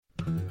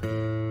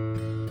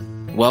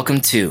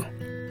Welcome to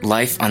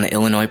Life on the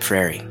Illinois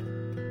Prairie.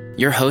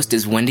 Your host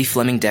is Wendy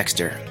Fleming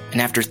Dexter, and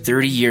after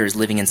 30 years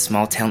living in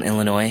small-town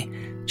Illinois,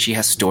 she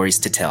has stories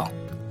to tell.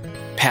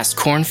 Past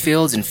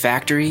cornfields and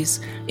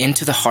factories,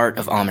 into the heart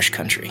of Amish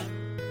country.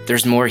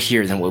 There's more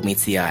here than what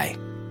meets the eye,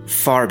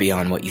 far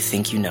beyond what you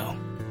think you know.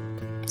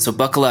 So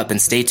buckle up and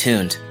stay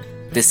tuned.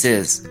 This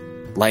is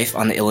Life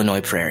on the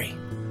Illinois Prairie.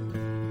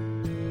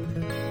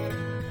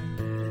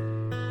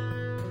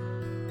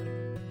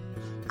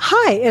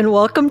 Hi, and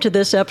welcome to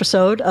this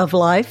episode of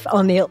Life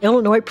on the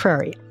Illinois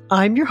Prairie.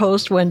 I'm your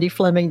host, Wendy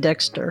Fleming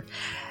Dexter.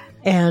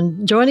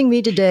 And joining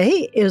me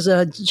today is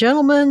a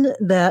gentleman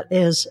that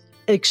is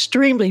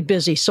extremely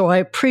busy. So I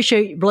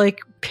appreciate Blake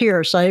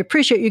Pierce. I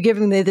appreciate you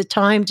giving me the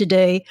time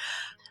today.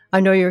 I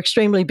know you're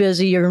extremely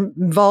busy. You're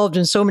involved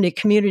in so many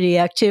community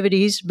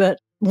activities, but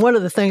one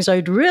of the things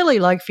I'd really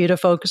like for you to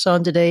focus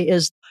on today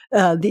is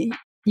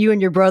you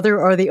and your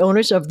brother are the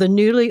owners of the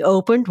newly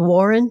opened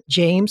Warren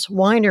James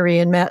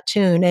Winery in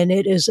Mattoon, and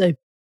it is a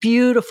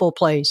beautiful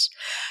place.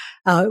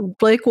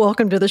 Blake,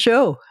 welcome to the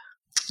show.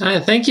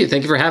 Thank you.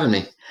 Thank you for having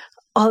me.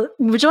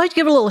 Would you like to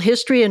give a little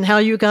history and how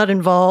you got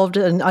involved?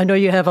 And I know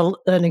you have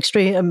an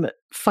extreme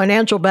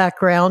financial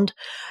background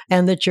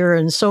and that you're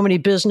in so many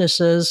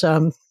businesses.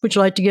 Would you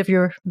like to give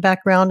your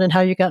background and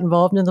how you got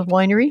involved in the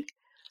winery?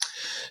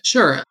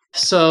 Sure.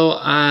 So,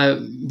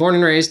 born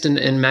and raised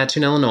in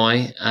Mattoon,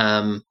 Illinois.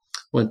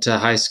 Went to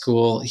high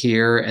school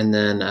here, and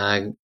then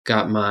I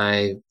got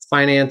my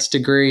finance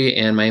degree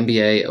and my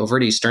MBA over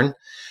at Eastern.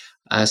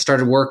 I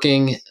started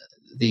working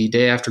the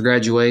day after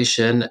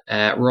graduation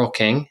at Rural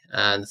King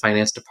in the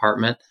finance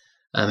department.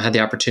 Had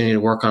the opportunity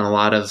to work on a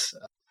lot of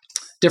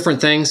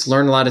different things,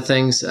 learned a lot of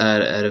things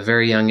at a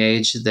very young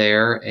age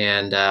there.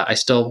 And I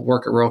still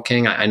work at Rural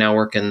King. I now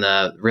work in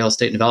the real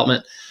estate and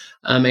development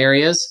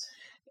areas.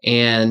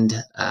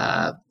 And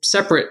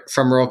separate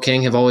from Rural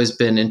King, have always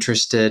been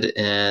interested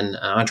in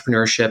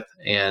entrepreneurship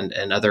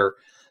and other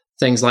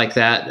things like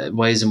that,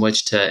 ways in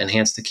which to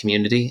enhance the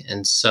community.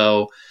 And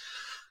so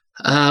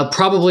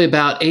probably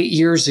about 8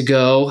 years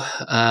ago,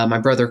 my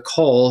brother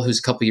Cole, who's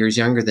a couple years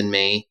younger than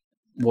me,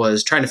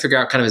 was trying to figure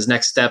out kind of his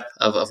next step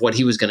of what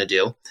he was going to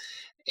do.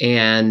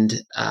 And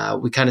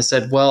we kind of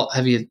said, well,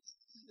 have you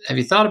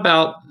thought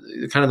about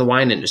kind of the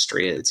wine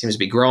industry? It seems to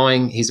be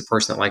growing. He's a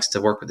person that likes to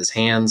work with his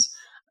hands.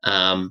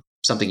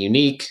 Something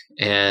unique.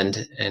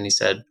 And he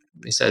said,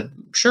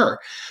 sure.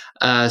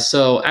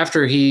 So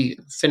after he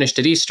finished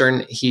at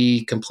Eastern,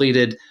 he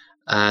completed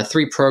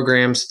 3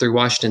 programs through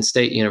Washington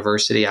State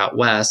University out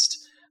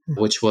west,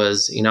 which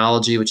was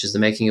enology, which is the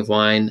making of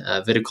wine,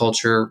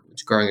 viticulture,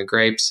 which is growing of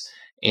grapes,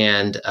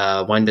 and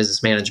wine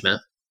business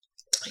management.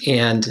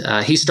 And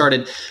he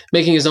started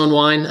making his own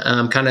wine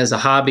kind of as a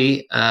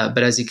hobby.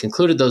 But as he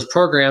concluded those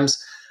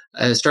programs,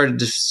 started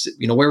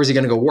to, where was he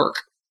going to go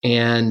work?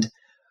 And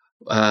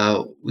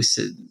we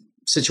said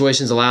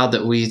situations allowed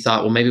that we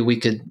thought, well, maybe we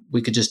could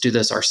just do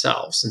this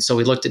ourselves. And so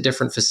we looked at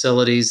different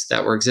facilities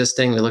that were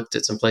existing. We looked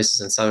at some places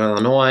in Southern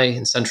Illinois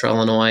and Central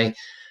Illinois,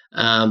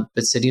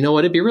 but said, you know what,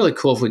 it'd be really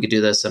cool if we could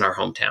do this in our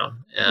hometown.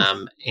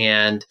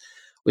 And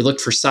we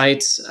looked for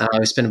sites.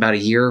 We spent about a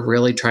year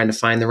really trying to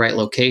find the right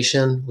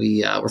location.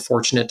 We were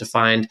fortunate to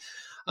find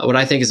what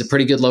I think is a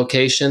pretty good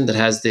location that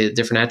has the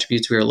different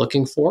attributes we were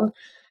looking for,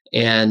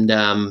 and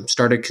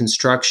started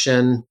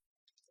construction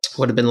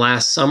would have been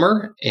last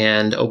summer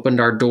and opened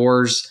our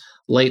doors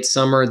late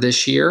summer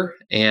this year.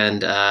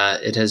 And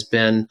it has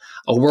been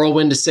a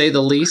whirlwind to say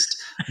the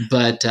least,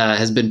 but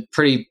has been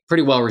pretty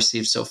well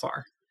received so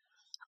far.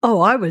 Oh,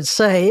 I would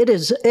say it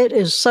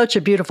is such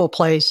a beautiful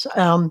place.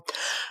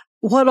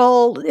 What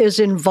all is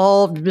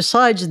involved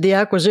besides the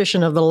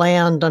acquisition of the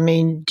land? I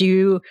mean, do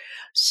you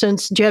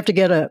have to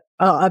get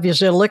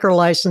obviously a liquor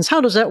license? How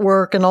does that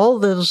work? And all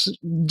those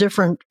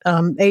different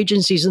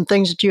agencies and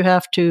things that you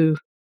have to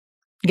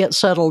get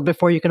settled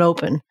before you can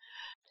open,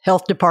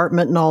 health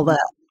department and all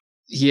that.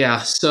 Yeah.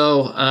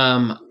 So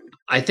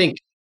I think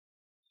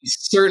you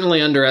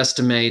certainly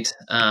underestimate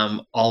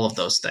all of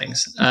those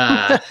things.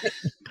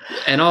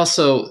 And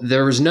also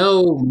there was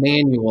no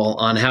manual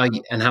on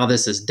how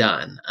this is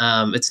done.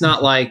 It's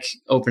not like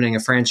opening a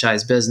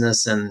franchise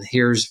business and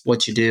here's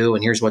what you do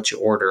and here's what you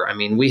order. I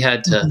mean, we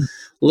had to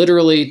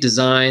literally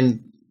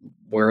design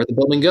where the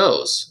building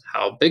goes.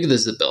 How big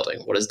is the building?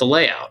 What is the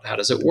layout? How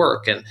does it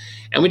work? And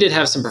we did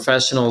have some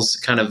professionals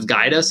kind of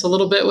guide us a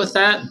little bit with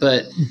that,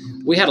 but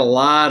we had a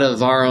lot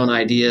of our own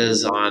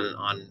ideas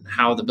on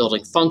how the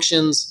building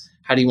functions.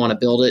 How do you want to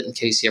build it in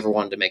case you ever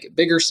wanted to make it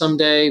bigger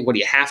someday? What do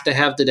you have to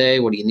have today?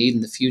 What do you need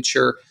in the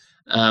future?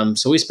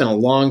 So we spent a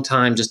long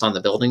time just on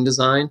the building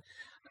design.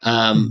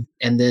 And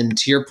then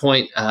to your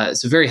point,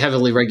 it's a very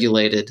heavily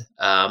regulated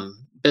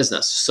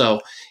business.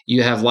 So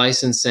you have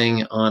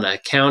licensing on a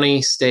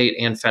county, state,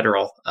 and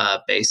federal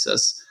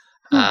basis.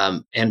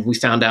 And we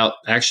found out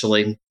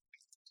actually,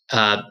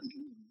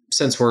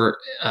 since we're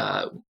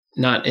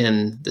not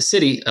in the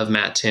city of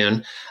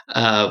Mattoon,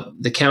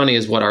 the county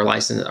is what our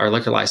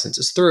liquor license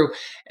is through.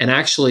 And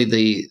actually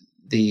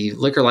the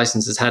liquor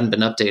licenses hadn't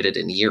been updated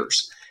in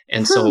years.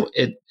 And so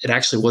it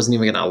actually wasn't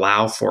even going to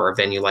allow for a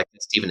venue like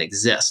this to even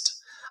exist.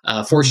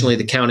 Fortunately,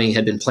 the county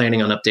had been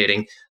planning on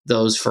updating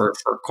those for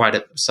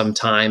quite some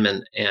time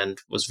and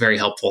was very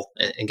helpful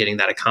in getting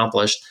that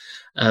accomplished.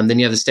 Then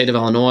you have the state of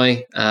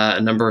Illinois,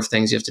 a number of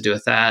things you have to do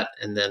with that.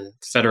 And then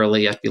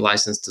federally, you have to be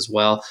licensed as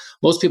well.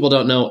 Most people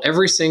don't know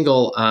every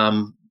single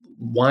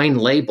wine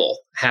label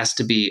has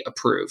to be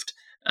approved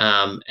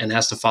and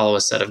has to follow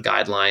a set of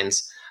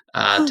guidelines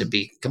to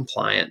be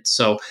compliant.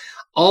 So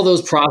all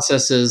those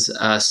processes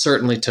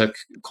certainly took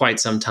quite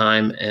some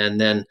time.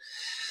 And then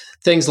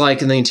things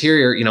like in the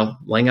interior,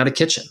 laying out a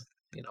kitchen.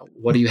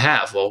 What do you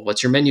have? Well,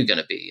 what's your menu going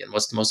to be? And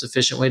what's the most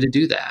efficient way to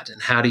do that? And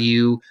how do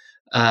you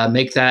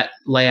make that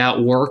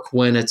layout work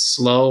when it's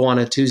slow on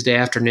a Tuesday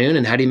afternoon?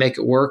 And how do you make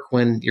it work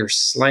when you're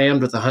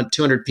slammed with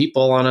 200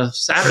 people on a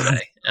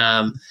Saturday?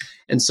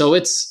 And so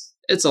it's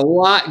a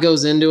lot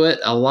goes into it,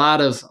 a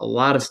lot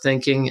of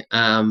thinking.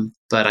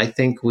 But I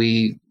think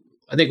we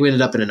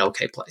ended up in an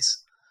okay place.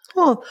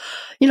 Well,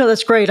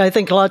 that's great. I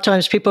think a lot of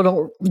times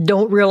people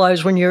don't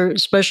realize when you're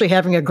especially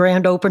having a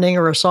grand opening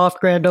or a soft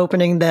grand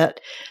opening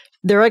that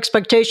their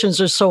expectations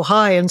are so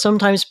high, and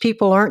sometimes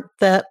people aren't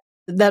that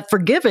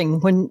forgiving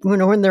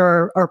when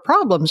there are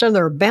problems, and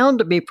there are bound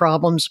to be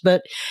problems.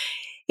 But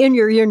in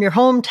your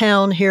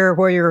hometown here,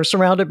 where you're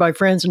surrounded by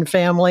friends and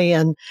family,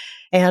 and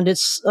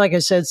it's, like I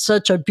said,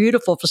 such a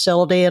beautiful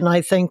facility, and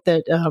I think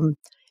that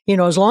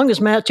as long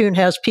as Mattoon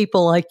has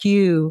people like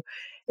you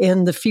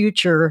in the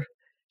future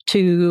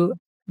to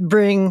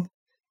bring,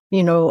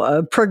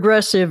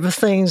 progressive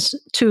things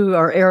to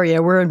our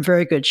area, we're in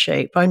very good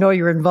shape. I know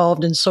you're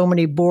involved in so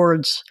many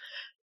boards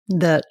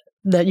that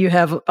you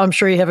have. I'm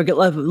sure you have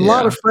a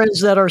lot of friends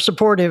that are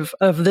supportive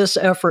of this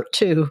effort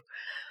too.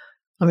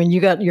 I mean, you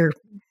got your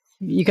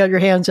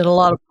hands in a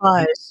lot of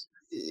pies.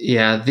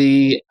 Yeah,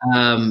 the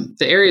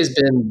area's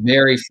been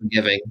very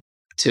forgiving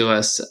to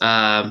us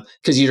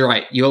because you're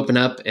right. You open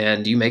up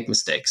and you make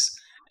mistakes.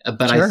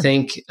 But sure. I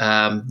think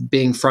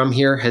being from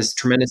here has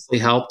tremendously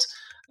helped.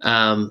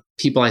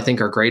 People, I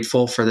think, are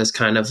grateful for this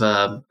kind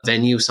of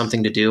venue,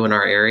 something to do in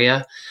our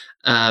area.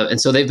 And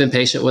so they've been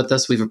patient with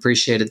us. We've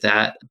appreciated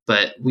that.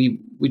 But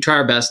we try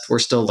our best. We're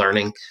still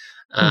learning,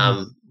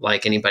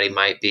 like anybody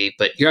might be.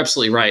 But you're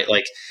absolutely right.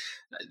 Like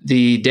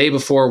the day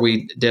before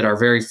we did our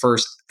very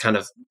first kind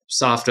of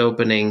soft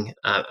opening,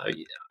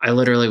 I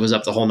literally was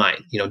up the whole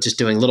night, just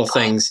doing little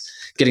things,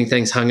 getting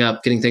things hung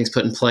up, getting things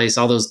put in place,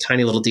 all those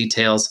tiny little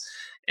details.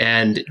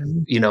 And,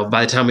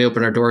 by the time we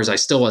opened our doors, I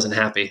still wasn't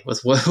happy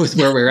with where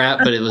we were at,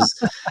 but it was,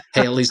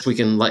 hey, at least we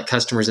can let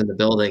customers in the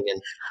building.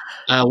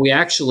 And we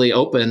actually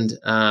opened,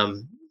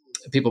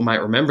 people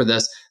might remember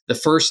this, the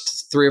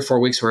first 3 or 4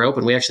 weeks we were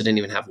open, we actually didn't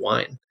even have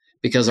wine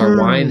because our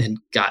wine had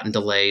gotten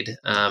delayed,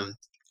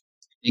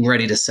 being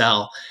ready to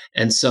sell.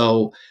 And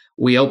so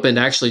we opened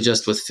actually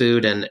just with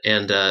food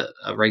and a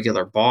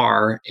regular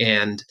bar.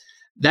 And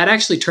that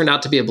actually turned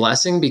out to be a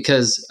blessing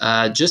because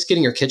just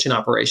getting your kitchen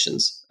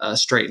operations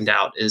straightened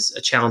out is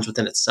a challenge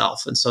within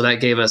itself. And so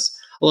that gave us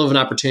a little of an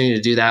opportunity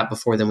to do that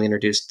before then we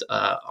introduced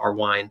our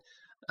wine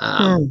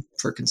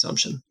for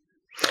consumption.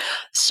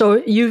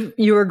 So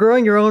you are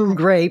growing your own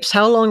grapes.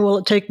 How long will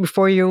it take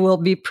before you will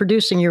be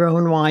producing your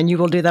own wine? You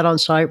will do that on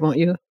site, won't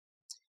you?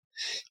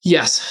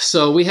 Yes.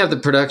 So we have the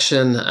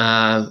production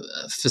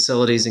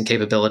facilities and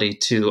capability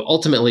to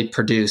ultimately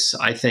produce,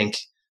 I think,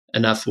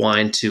 enough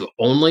wine to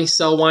only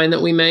sell wine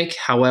that we make.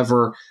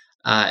 However,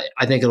 I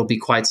think it'll be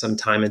quite some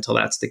time until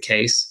that's the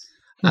case.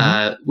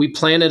 We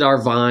planted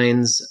our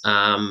vines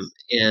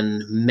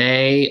in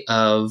May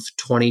of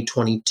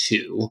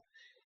 2022,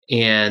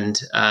 and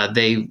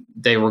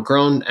they were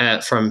grown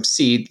from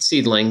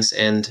seedlings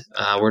and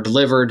were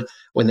delivered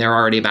when they're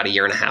already about 1.5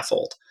 years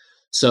old.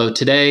 So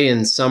today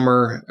in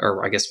summer,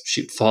 or I guess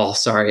fall,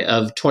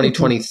 of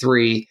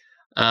 2023,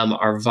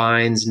 our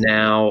vines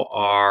now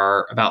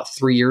are about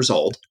 3 years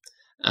old.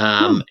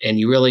 And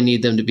you really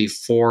need them to be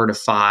 4 to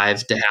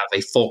 5 to have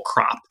a full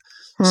crop.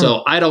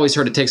 So I'd always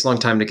heard it takes a long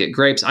time to get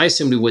grapes. I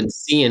assumed we wouldn't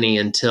see any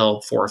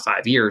until 4 or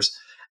 5 years.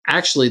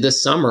 Actually,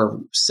 this summer,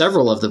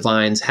 several of the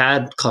vines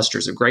had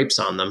clusters of grapes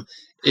on them.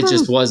 It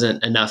just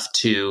wasn't enough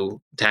to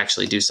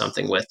actually do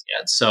something with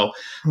yet. So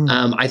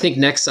I think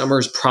next summer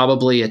is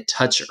probably a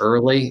touch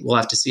early. We'll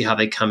have to see how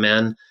they come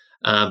in.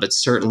 But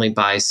certainly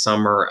by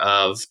summer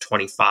of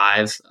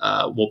 25,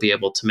 we'll be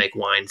able to make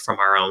wine from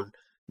our own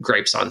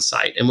grapes on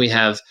site. And we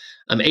have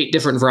 8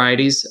 different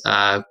varieties,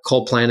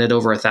 cold planted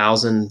over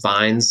 1,000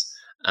 vines.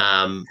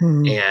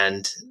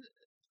 And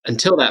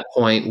until that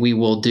point, we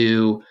will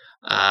do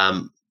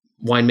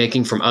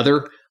winemaking from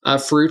other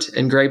fruit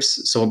and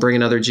grapes. So we'll bring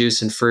in other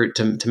juice and fruit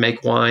to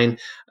make wine,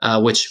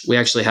 which we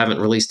actually haven't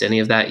released any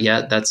of that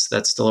yet.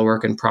 That's still a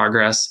work in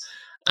progress.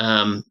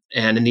 And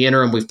in the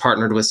interim, we've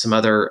partnered with some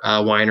other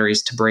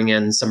wineries to bring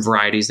in some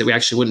varieties that we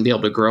actually wouldn't be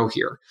able to grow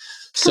here.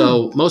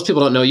 So most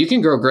people don't know you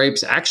can grow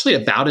grapes actually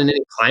about in any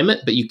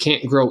climate, but you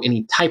can't grow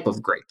any type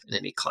of grape in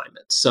any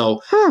climate.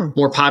 So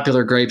more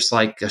popular grapes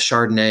like a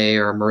Chardonnay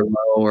or a Merlot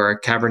or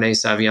a Cabernet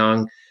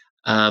Sauvignon,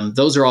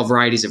 those are all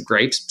varieties of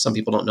grapes. Some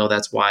people don't know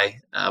that's why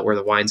where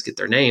the wines get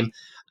their name.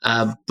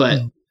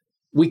 But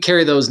we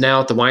carry those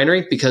now at the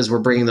winery because we're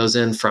bringing those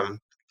in from,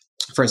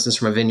 for instance,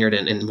 from a vineyard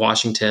in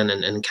Washington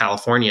and in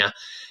California.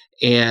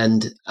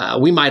 And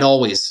we might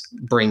always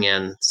bring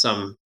in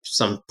some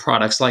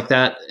products like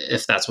that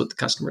if that's what the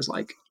customers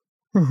like.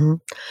 Mm-hmm.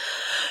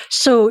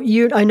 So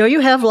I know you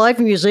have live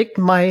music.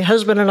 My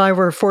husband and I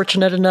were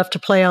fortunate enough to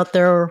play out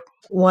there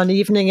one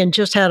evening and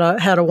just had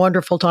a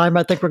wonderful time.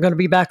 I think we're going to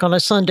be back on a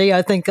Sunday.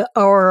 I think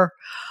our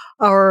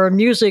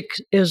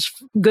music is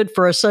good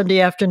for a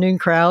Sunday afternoon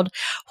crowd.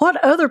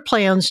 What other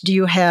plans do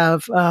you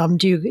have?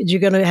 You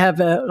going to have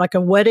a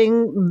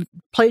wedding?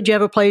 Do you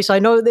have a place? I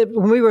know that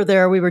when we were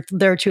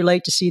there too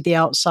late to see the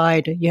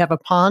outside. You have a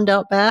pond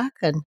out back,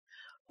 and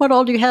what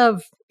all do you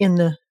have in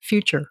the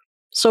future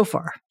so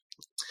far?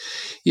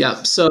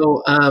 Yeah.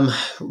 So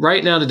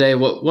right now today,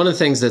 one of the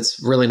things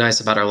that's really nice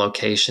about our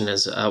location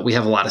is we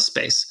have a lot of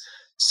space.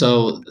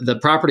 So the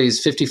property is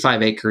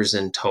 55 acres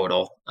in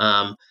total.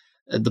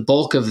 The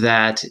bulk of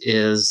that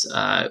is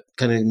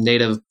kind of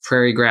native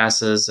prairie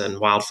grasses and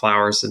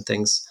wildflowers and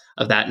things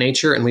of that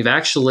nature. And we've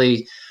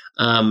actually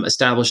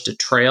established a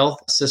trail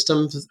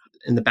system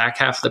in the back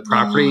half of the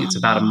property. It's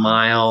about a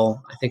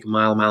mile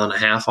and a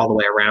half all the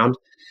way around.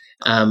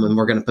 And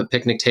we're going to put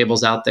picnic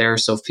tables out there.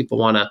 So if people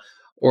want to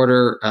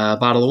order a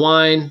bottle of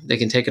wine, they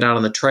can take it out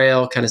on the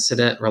trail, kind of sit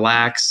in it,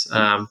 relax.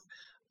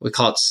 We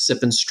call it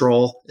sip and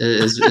stroll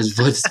is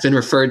what it's been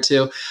referred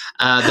to.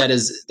 That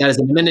is an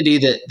amenity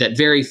that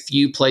very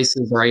few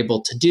places are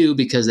able to do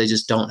because they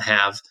just don't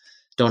have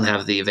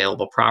the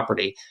available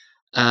property.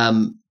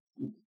 You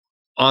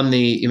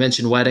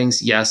mentioned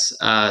weddings. Yes.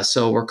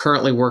 So we're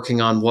currently working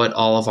on what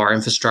all of our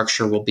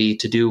infrastructure will be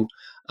to do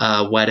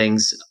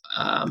weddings.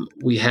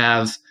 We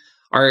have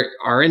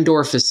our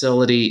indoor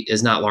facility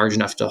is not large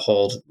enough to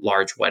hold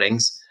large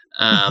weddings.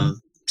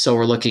 So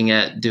we're looking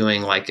at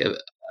doing like a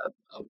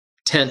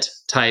tent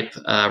type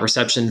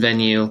reception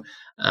venue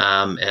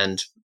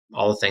and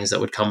all the things that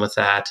would come with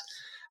that.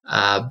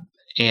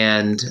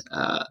 And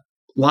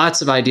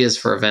lots of ideas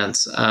for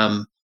events.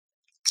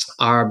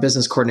 Our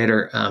business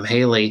coordinator,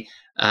 Haley,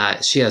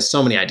 she has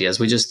so many ideas.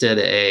 We just did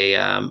a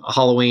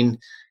Halloween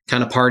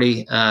kind of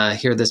party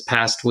here this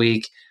past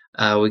week.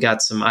 We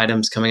got some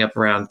items coming up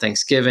around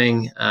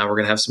Thanksgiving. We're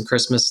going to have some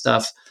Christmas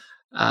stuff.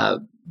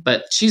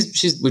 But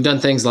we've done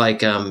things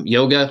like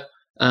yoga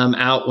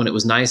out when it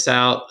was nice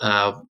out,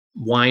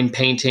 wine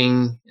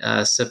painting,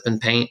 sip and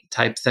paint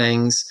type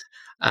things.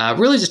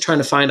 Really just trying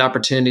to find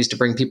opportunities to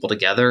bring people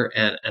together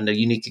and a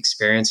unique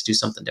experience, do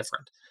something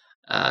different.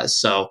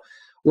 So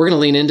we're going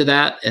to lean into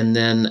that, and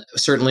then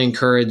certainly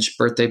encourage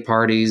birthday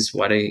parties,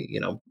 wedding,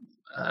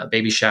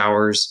 baby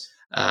showers,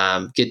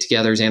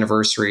 get-togethers,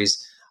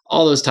 anniversaries.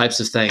 All those types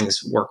of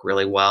things work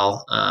really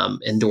well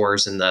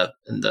indoors in the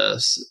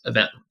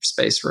event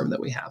space room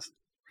that we have.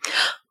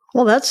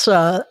 Well, that's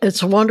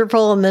it's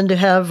wonderful, and then to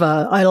have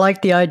I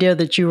like the idea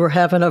that you were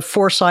having a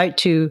foresight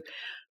to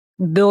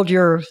build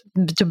your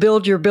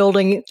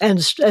building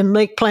and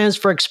make plans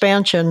for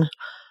expansion,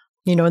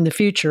 in the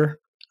future.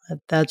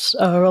 That's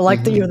I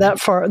like that you're that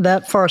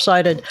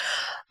far-sighted.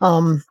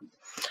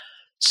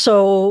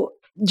 So,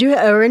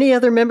 are any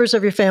other members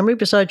of your family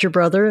besides your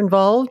brother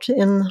involved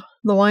in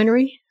the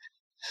winery?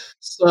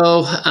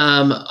 So,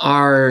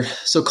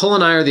 Cole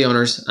and I are the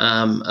owners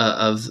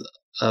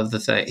of the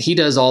thing. He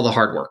does all the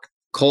hard work.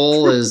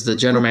 Cole is the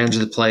general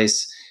manager of the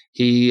place.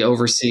 He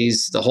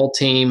oversees the whole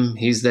team.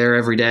 He's there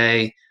every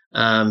day.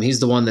 He's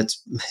the one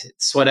that's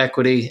sweat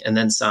equity and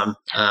then some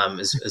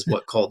is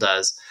what Cole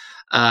does.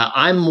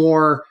 I'm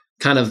more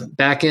kind of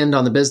back end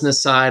on the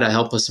business side. I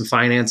help with some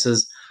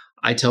finances.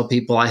 I tell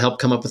people I help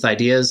come up with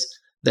ideas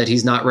that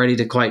he's not ready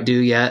to quite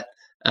do yet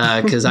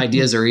because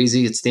ideas are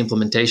easy. It's the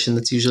implementation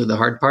that's usually the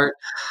hard part.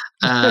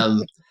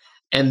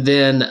 And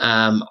then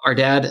our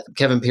dad,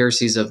 Kevin Pierce,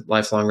 he's a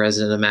lifelong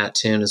resident of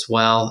Mattoon as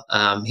well.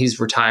 He's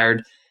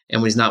retired,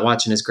 and when he's not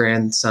watching his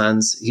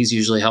grandsons, he's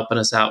usually helping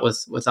us out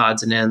with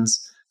odds and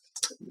ends.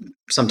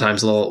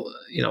 Sometimes a little,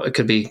 it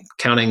could be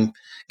counting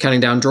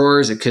down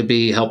drawers. It could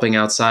be helping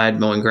outside,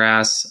 mowing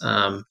grass,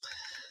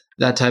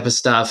 that type of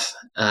stuff.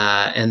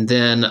 And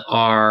then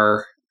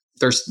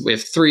we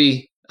have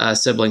three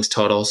siblings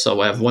total.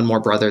 So I have one more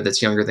brother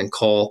that's younger than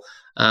Cole.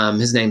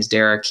 His name's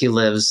Derek. He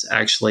lives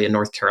actually in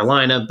North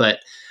Carolina, but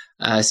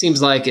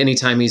seems like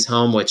anytime he's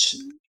home, which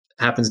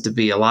happens to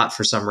be a lot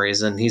for some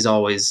reason, he's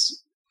always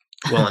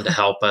willing to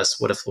help us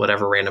with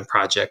whatever random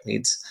project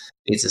needs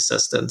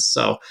assistance.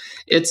 So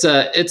it's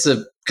a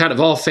kind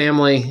of all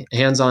family,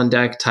 hands on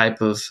deck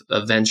type of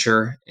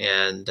venture.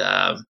 And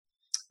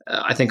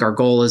I think our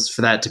goal is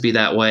for that to be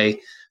that way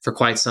for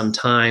quite some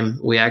time.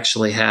 We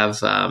actually have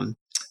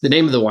the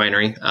name of the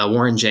winery,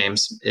 Warren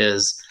James,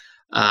 is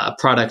a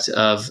product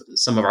of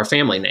some of our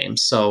family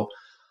names. So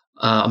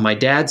on my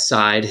dad's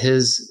side,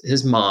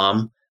 his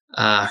mom,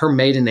 her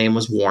maiden name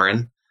was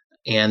Warren.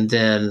 And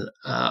then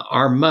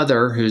our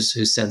mother,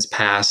 who's since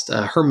passed,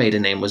 her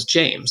maiden name was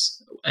James.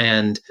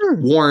 And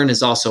Warren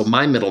is also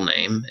my middle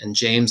name, and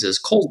James is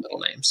Cole's middle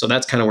name. So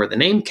that's kind of where the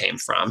name came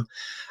from.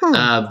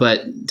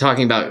 But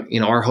talking about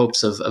our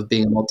hopes of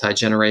being a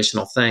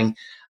multi-generational thing,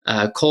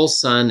 Cole's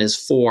son is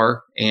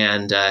 4,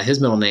 and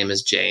his middle name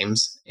is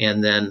James.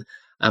 And then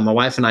my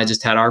wife and I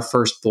just had our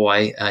first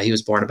boy. He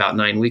was born about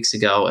 9 weeks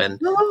ago, and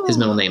his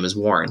middle name is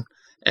Warren.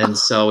 And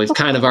so we've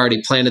kind of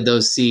already planted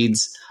those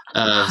seeds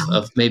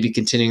of maybe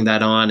continuing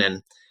that on.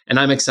 And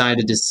I'm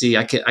excited to see.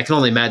 I can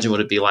only imagine what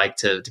it'd be like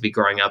to be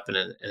growing up in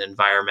an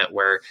environment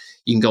where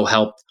you can go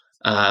help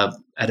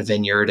at a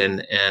vineyard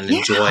and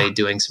enjoy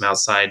doing some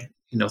outside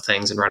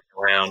things and running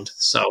around.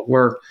 So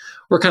we're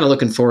kind of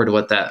looking forward to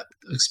what that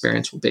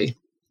experience will be.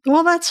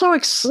 Well, that's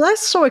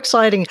so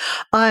exciting.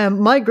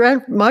 My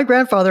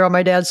grandfather on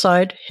my dad's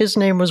side, his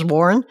name was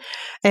Warren,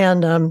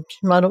 and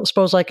I don't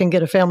suppose I can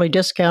get a family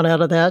discount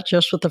out of that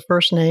just with the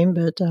first name.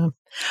 But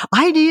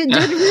I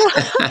didn't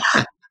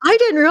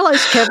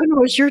realize Kevin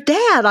was your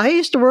dad. I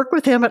used to work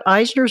with him at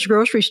Eisner's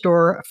grocery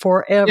store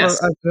forever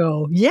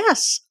ago.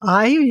 Yes,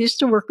 I used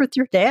to work with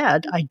your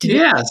dad. I did.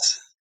 Yes.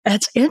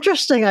 That's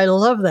interesting. I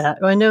love that.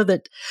 I know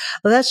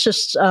that's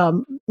just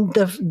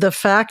the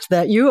fact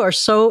that you are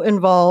so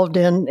involved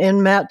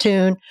in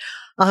Mattoon.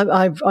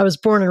 I was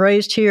born and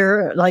raised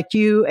here like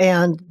you,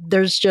 and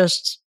there's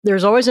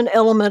always an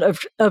element of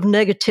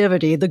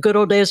negativity. The good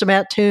old days of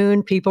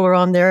Mattoon, people are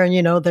on there,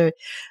 and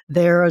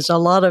there is a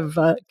lot of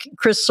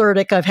Chris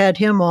Surdick. I've had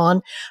him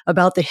on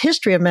about the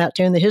history of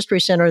Mattoon, the history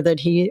center that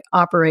he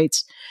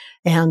operates.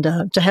 And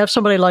to have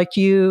somebody like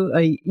you,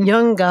 a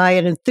young guy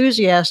and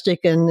enthusiastic,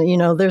 and,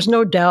 there's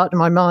no doubt in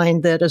my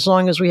mind that as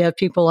long as we have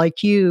people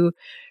like you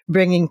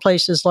bringing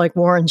places like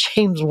Warren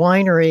James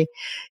Winery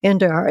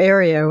into our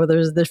area, where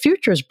the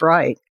future is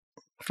bright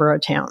for our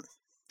town.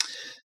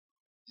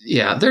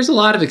 Yeah, there's a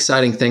lot of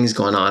exciting things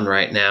going on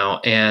right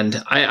now.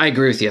 And I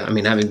agree with you. I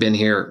mean, having been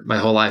here my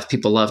whole life,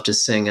 people love to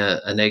sing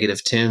a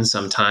negative tune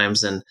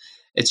sometimes. And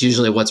it's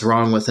usually what's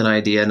wrong with an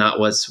idea, not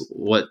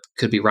what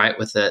could be right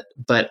with it.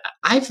 But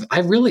I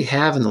really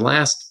have in the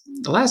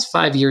last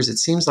 5 years, it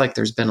seems like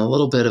there's been a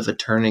little bit of a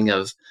turning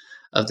of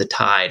the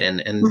tide,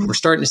 and we're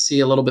starting to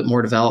see a little bit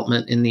more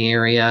development in the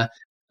area.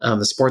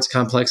 The sports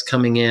complex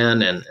coming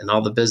in, and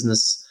all the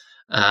business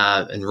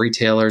and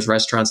retailers,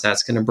 restaurants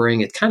that's going to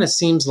bring. It kind of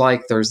seems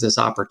like there's this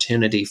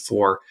opportunity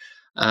for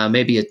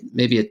maybe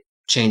a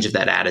change of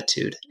that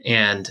attitude.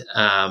 And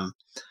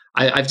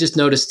I've just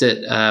noticed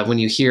it when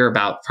you hear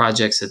about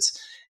projects,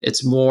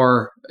 it's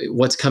more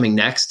what's coming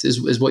next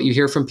is what you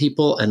hear from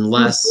people, and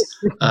less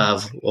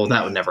of, well,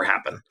 that would never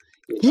happen.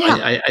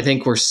 Yeah. I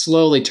think we're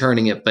slowly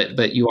turning it,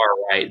 but you are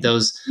right.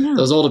 Those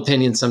old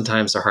opinions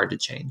sometimes are hard to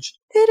change.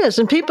 It is.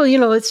 And people,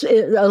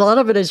 a lot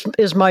of it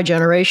is my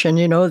generation,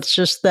 it's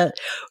just that,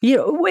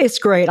 it's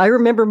great. I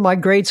remember my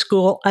grade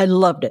school, I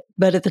loved it.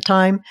 But at the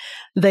time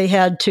they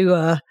had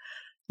to,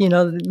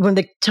 when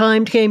the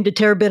time came to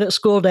tear Bennett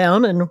School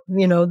down, and,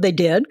 they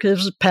did, because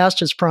it was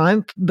past its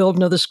prime,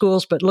 building other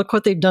schools. But look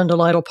what they've done to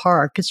Lytle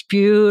Park. It's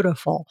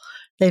beautiful.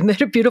 They've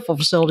made a beautiful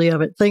facility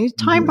of it.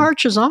 Time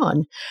marches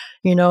on,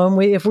 and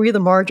we either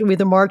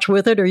march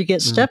with it, or you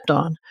get stepped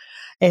on.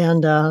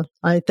 And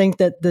I think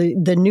that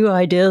the new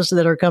ideas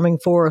that are coming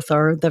forth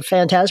are the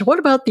fantastic. What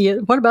about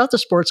the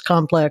sports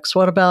complex?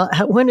 What about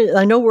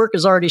I know work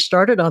has already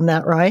started on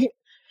that, right?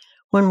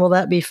 When will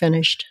that be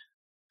finished?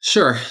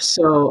 Sure.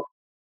 So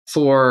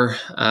for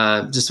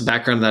just a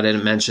background that I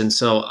didn't mention,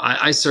 so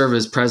I serve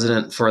as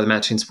president for the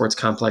Mattoon Sports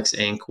Complex,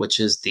 Inc., which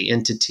is the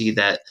entity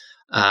that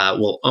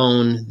will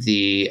own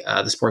the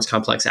sports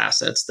complex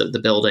assets, the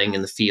building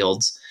and the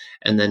fields.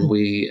 And then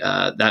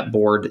that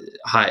board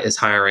is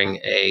hiring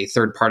a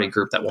third-party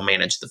group that will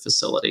manage the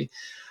facility.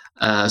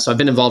 So I've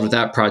been involved with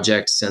that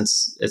project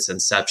since its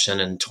inception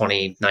in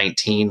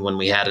 2019, when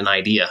we had an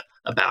idea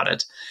about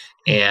it.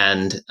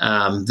 And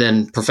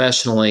then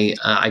professionally,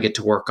 I get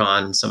to work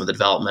on some of the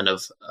development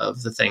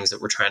of the things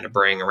that we're trying to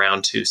bring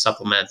around to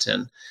supplement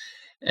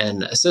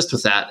and assist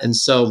with that. And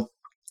so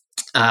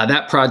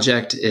that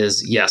project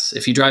is, yes,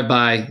 if you drive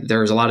by,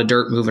 there's a lot of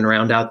dirt moving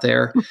around out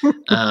there.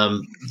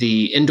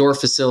 The indoor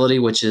facility,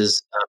 which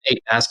is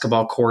 8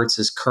 basketball courts,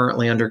 is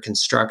currently under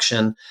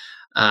construction.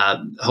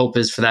 Hope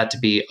is for that to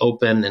be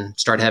open and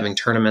start having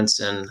tournaments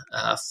in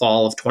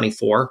fall of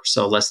 24,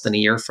 so less than a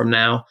year from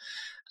now.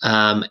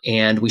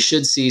 And we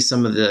should see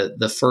some of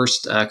the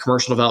first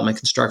commercial development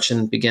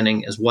construction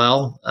beginning as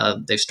well.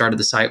 They've started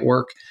the site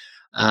work.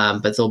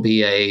 But there'll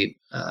be a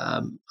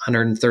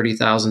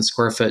 130,000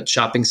 square foot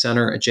shopping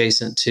center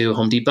adjacent to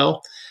Home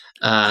Depot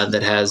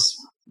that has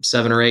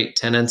 7 or 8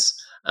 tenants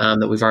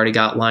that we've already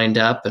got lined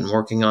up, and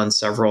working on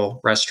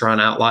several restaurant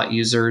outlet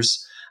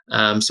users.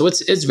 So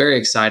it's very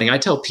exciting. I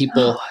tell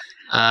people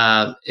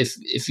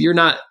if you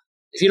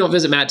don't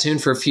visit Mattoon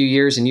for a few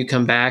years and you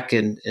come back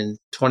in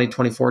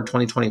 2024,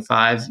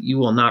 2025, you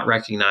will not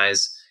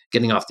recognize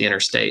getting off the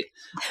interstate,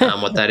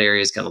 what that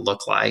area is going to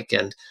look like.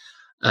 And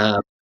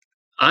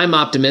I'm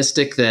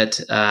optimistic that,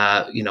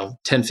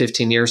 10,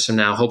 15 years from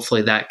now,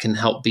 hopefully that can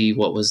help be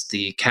what was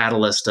the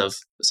catalyst of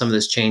some of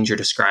this change you're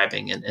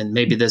describing. And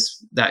maybe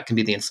that can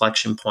be the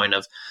inflection point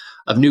of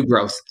new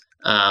growth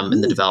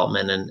in the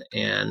development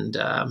and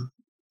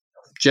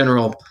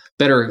general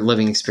better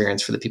living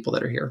experience for the people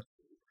that are here.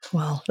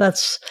 Well,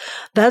 that's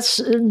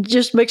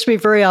just makes me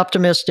very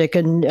optimistic,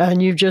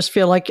 and you just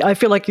I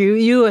feel like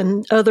you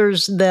and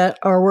others that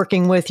are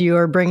working with you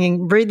are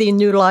breathing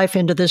new life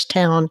into this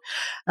town.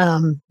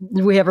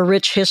 We have a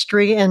rich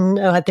history, and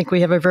I think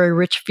we have a very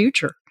rich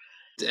future.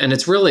 And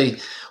it's really,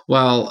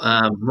 while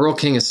Rural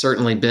King has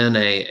certainly been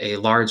a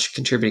large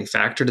contributing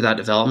factor to that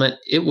development,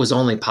 it was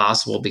only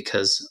possible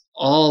because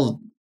a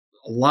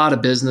lot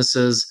of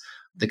businesses,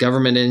 the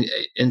government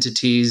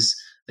entities,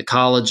 the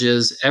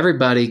colleges,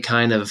 everybody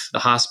the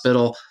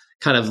hospital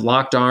kind of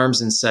locked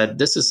arms and said,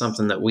 this is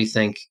something that we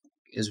think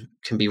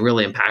can be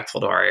really impactful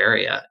to our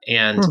area.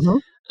 And Mm-hmm.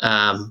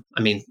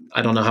 I mean,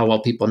 I don't know how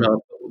well people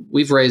know,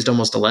 we've raised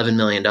almost $11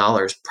 million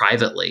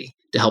privately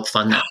to help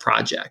fund that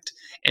project.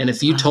 And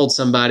if you told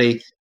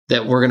somebody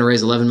that we're going to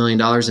raise $11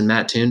 million in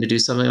Mattoon to do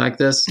something like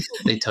this,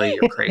 they tell you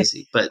you're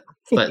crazy. But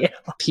Yeah.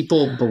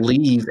 people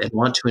believe and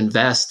want to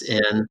invest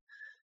in,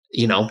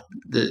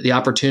 the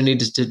opportunity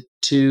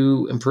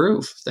to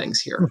improve things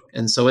here.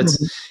 And so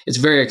Mm-hmm. it's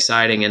very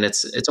exciting, and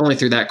it's only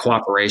through that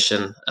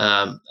cooperation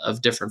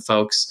of different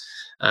folks,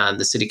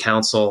 the city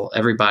council,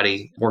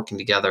 everybody working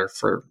together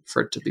for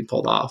it to be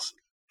pulled off.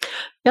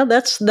 Yeah,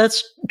 that's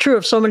true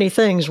of so many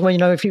things.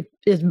 When if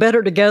it's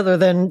better together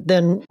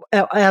than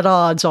at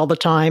odds all the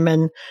time,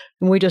 and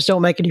we just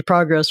don't make any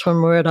progress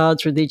when we're at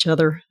odds with each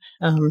other.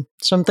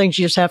 Some things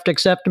you just have to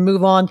accept and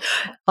move on.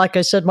 Like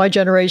I said, my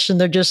generation,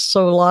 they're just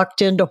so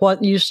locked into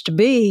what used to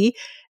be,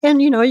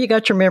 and you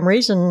got your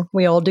memories, and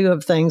we all do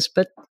of things.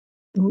 But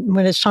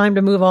when it's time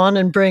to move on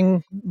and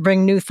bring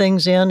new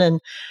things in,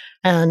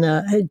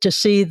 and to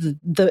see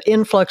the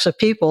influx of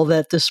people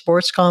that the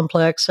sports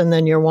complex and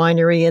then your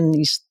winery and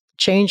these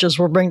changes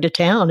will bring to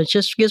town, it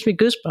just gives me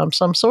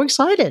goosebumps. I'm so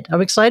excited.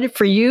 I'm excited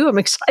for you. I'm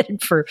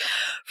excited for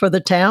the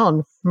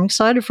town. I'm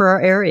excited for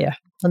our area.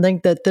 I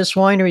think that this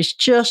winery is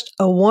just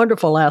a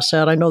wonderful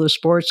asset. I know the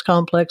sports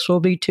complex will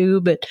be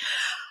too, but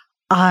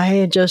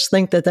I just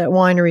think that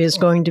winery is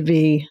going to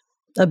be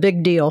a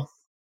big deal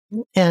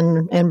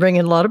and bring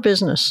in a lot of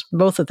business.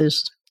 Both of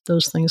those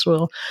things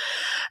will.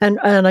 And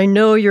I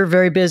know you're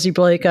very busy,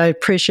 Blake. I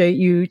appreciate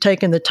you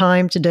taking the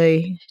time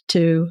today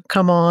to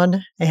come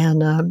on. And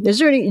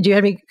do you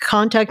have any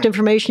contact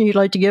information you'd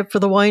like to give for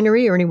the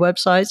winery, or any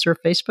websites or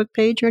Facebook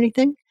page or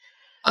anything?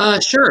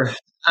 Sure.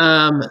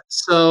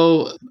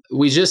 So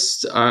we're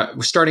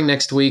starting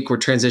next week. We're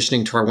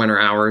transitioning to our winter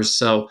hours.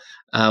 So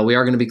we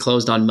are going to be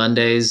closed on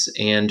Mondays,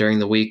 and during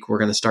the week, we're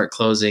going to start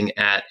closing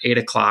at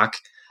 8:00.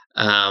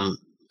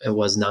 It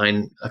was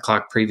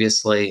 9:00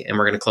 previously, and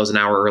we're going to close an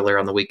hour earlier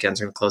on the weekends.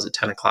 We're going to close at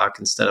 10:00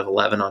 instead of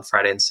 11 on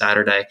Friday and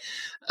Saturday.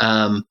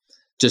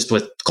 Just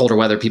with colder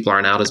weather, people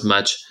aren't out as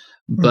much,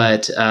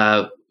 but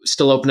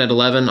still open at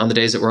 11 on the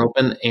days that we're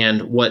open.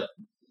 And what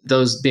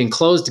those being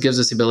closed gives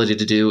us the ability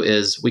to do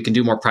is we can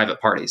do more private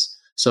parties.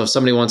 So if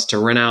somebody wants to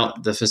rent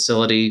out the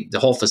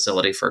whole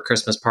facility for a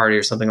Christmas party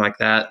or something like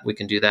that, we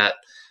can do that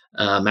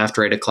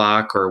after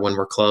 8:00 or when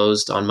we're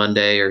closed on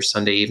Monday or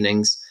Sunday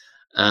evenings.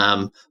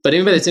 But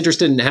anybody that's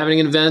interested in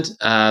having an event,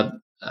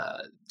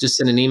 just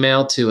send an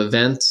email to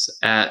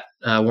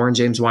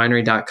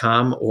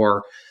events@warrenjameswinery.com,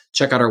 or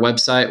check out our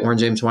website,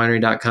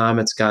 warrenjameswinery.com.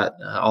 It's got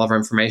all of our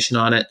information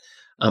on it.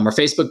 Our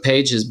Facebook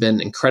page has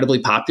been incredibly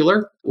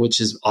popular, which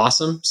is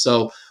awesome.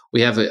 So we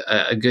have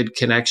a good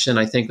connection,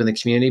 I think, with the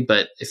community.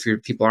 But if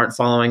people aren't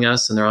following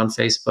us and they're on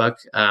Facebook,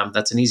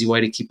 that's an easy way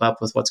to keep up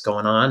with what's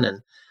going on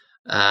and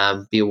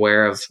be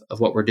aware of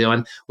what we're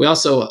doing. We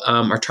also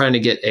are trying to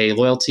get a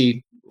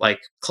loyalty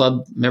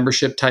club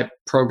membership type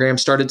program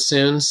started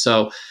soon.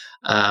 So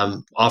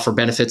offer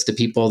benefits to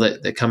people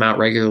that come out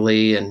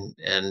regularly, and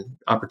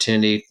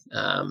opportunity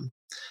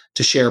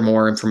to share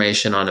more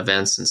information on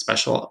events and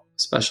special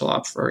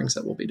offerings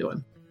that we'll be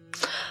doing.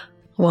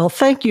 Well,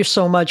 thank you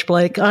so much,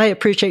 Blake. I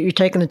appreciate you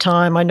taking the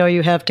time. I know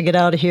you have to get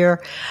out of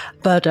here,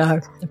 but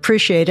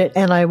appreciate it.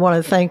 And I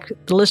want to thank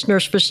the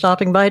listeners for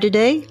stopping by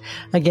today.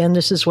 Again,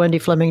 this is Wendy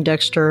Fleming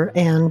Dexter,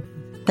 and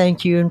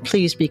thank you, and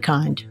please be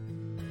kind.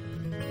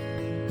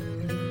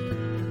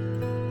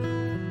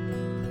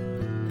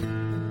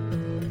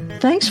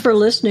 Thanks for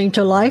listening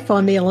to Life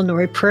on the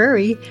Illinois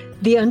Prairie,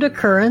 the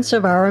undercurrents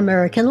of our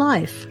American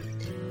life.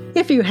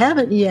 If you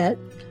haven't yet,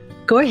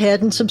 go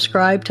ahead and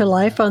subscribe to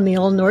Life on the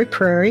Illinois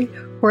Prairie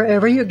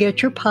wherever you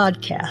get your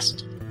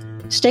podcast.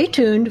 Stay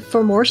tuned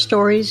for more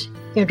stories,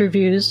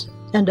 interviews,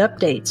 and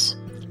updates.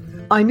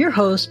 I'm your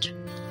host,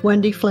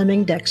 Wendy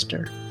Fleming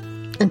Dexter.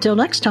 Until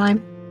next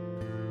time.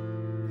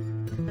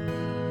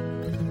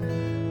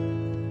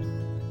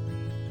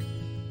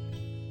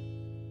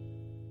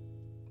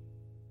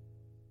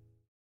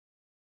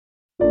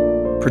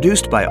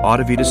 Produced by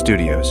Audivita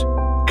Studios.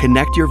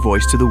 Connect your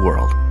voice to the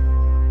world.